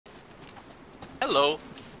Hello.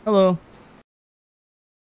 Hello.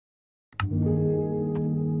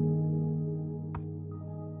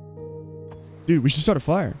 Dude, we should start a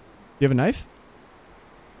fire. You have a knife?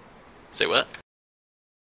 Say what?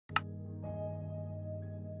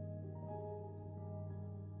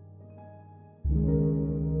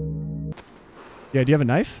 Yeah, do you have a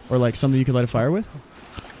knife? Or like something you could light a fire with?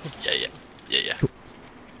 Yeah. Cool.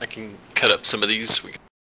 I can cut up some of these.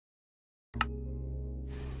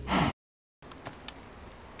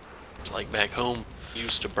 It's like back home, we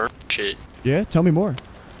used to burn shit. Yeah, tell me more.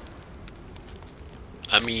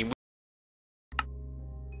 I mean,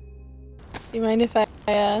 Do you mind if I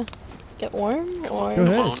get warm? Or Go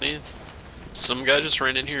ahead. come on in. Some guy just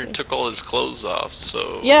ran in here and took all his clothes off,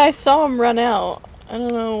 so... Yeah, I saw him run out. I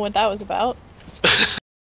don't know what that was about.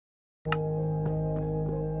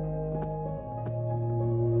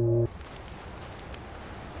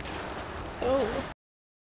 So...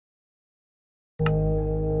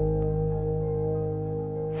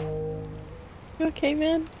 You okay,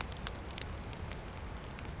 man?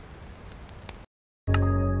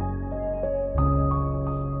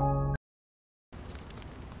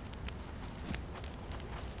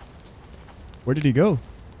 Where did he go?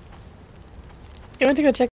 You went to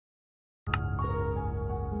go check.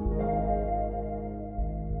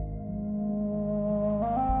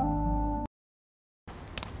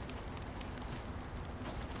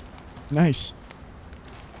 Nice.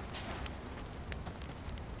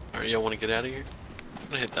 Alright, y'all want to get out of here? I'm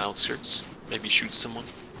gonna hit the outskirts. Maybe shoot someone.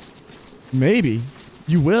 Maybe.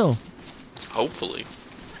 You will. Hopefully.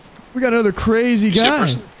 We got another crazy You see a guy.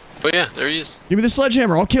 person? Oh yeah, there he is. Give me the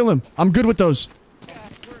sledgehammer. I'll kill him. I'm good with those.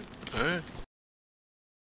 Alright.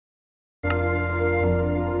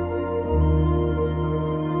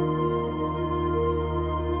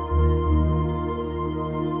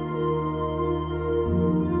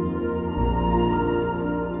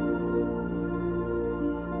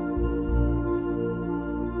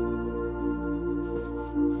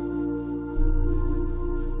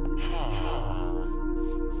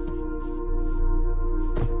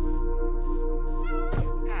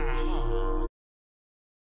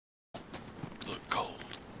 Look cold.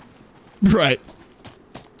 Right.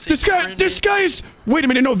 This guy is... Wait a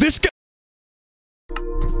minute, no, this guy...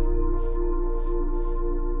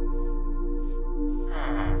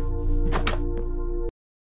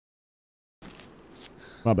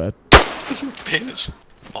 My bad. Vanish.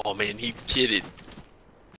 Oh man, he kidded.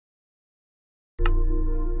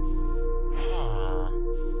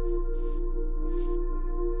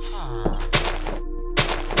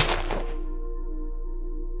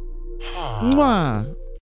 Mwah.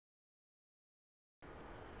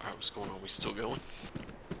 Alright, what's going on? We still going?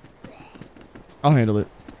 I'll handle it.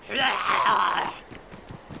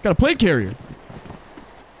 Got a plate carrier.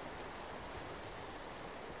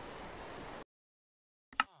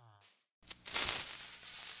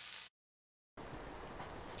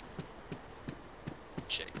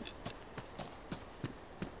 Check this.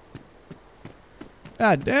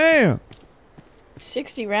 God damn.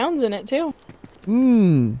 60 rounds in it, too.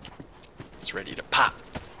 Mmm. It's ready to pop.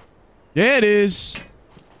 Yeah, it is.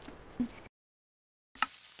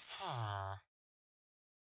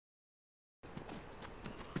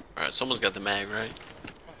 Alright, someone's got the mag, right?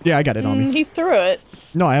 Yeah, I got it on me. He threw it.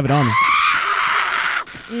 No, I have it on me.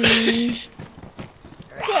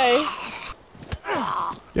 Okay.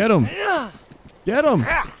 Get him. Get him.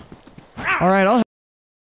 All right, I'll...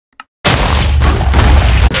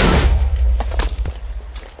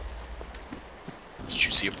 Did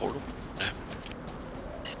you see a portal?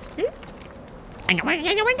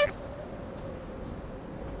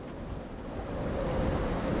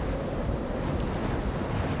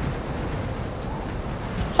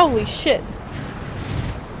 Holy shit.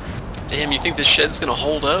 Damn, you think this shed's gonna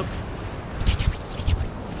hold up?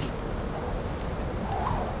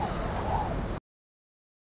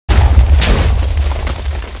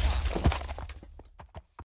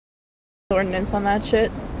 Ordinance on that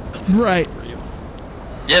shit. Right.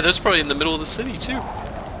 Yeah, there's probably in the middle of the city too.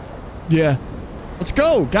 Yeah. Let's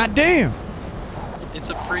go. God damn. It's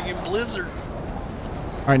a friggin' blizzard.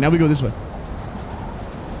 All right, now we go this way.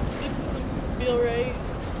 This doesn't feel right.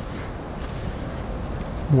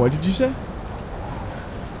 What did you say?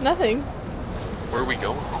 Nothing. Where are we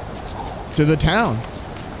going? To the town.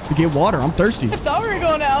 To get water. I'm thirsty. I thought we were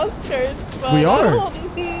going to outskirts, but We are. Look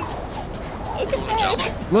at that.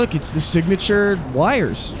 Look, it's the signature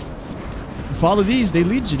wires. You follow these, they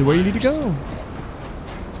lead you to where you need to go.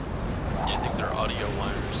 Yeah, I think they're audio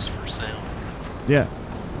wires for sound. Yeah.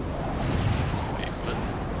 Wait, what?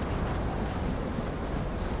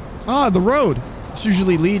 Ah, the road. This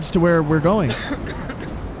usually leads to where we're going.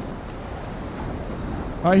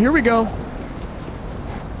 Alright, here we go.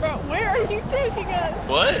 Bro, where are you taking us?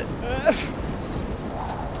 What?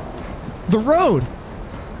 The road.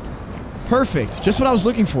 Perfect. Just what I was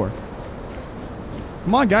looking for.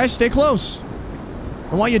 Come on, guys. Stay close.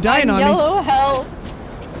 I don't want you dying on me. Yellow help.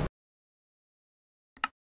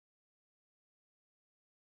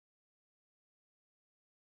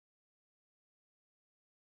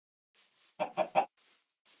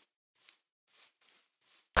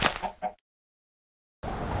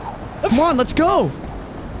 Come on, let's go.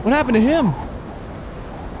 What happened to him?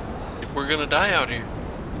 We're gonna die out here.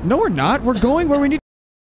 No, we're not. We're going where we need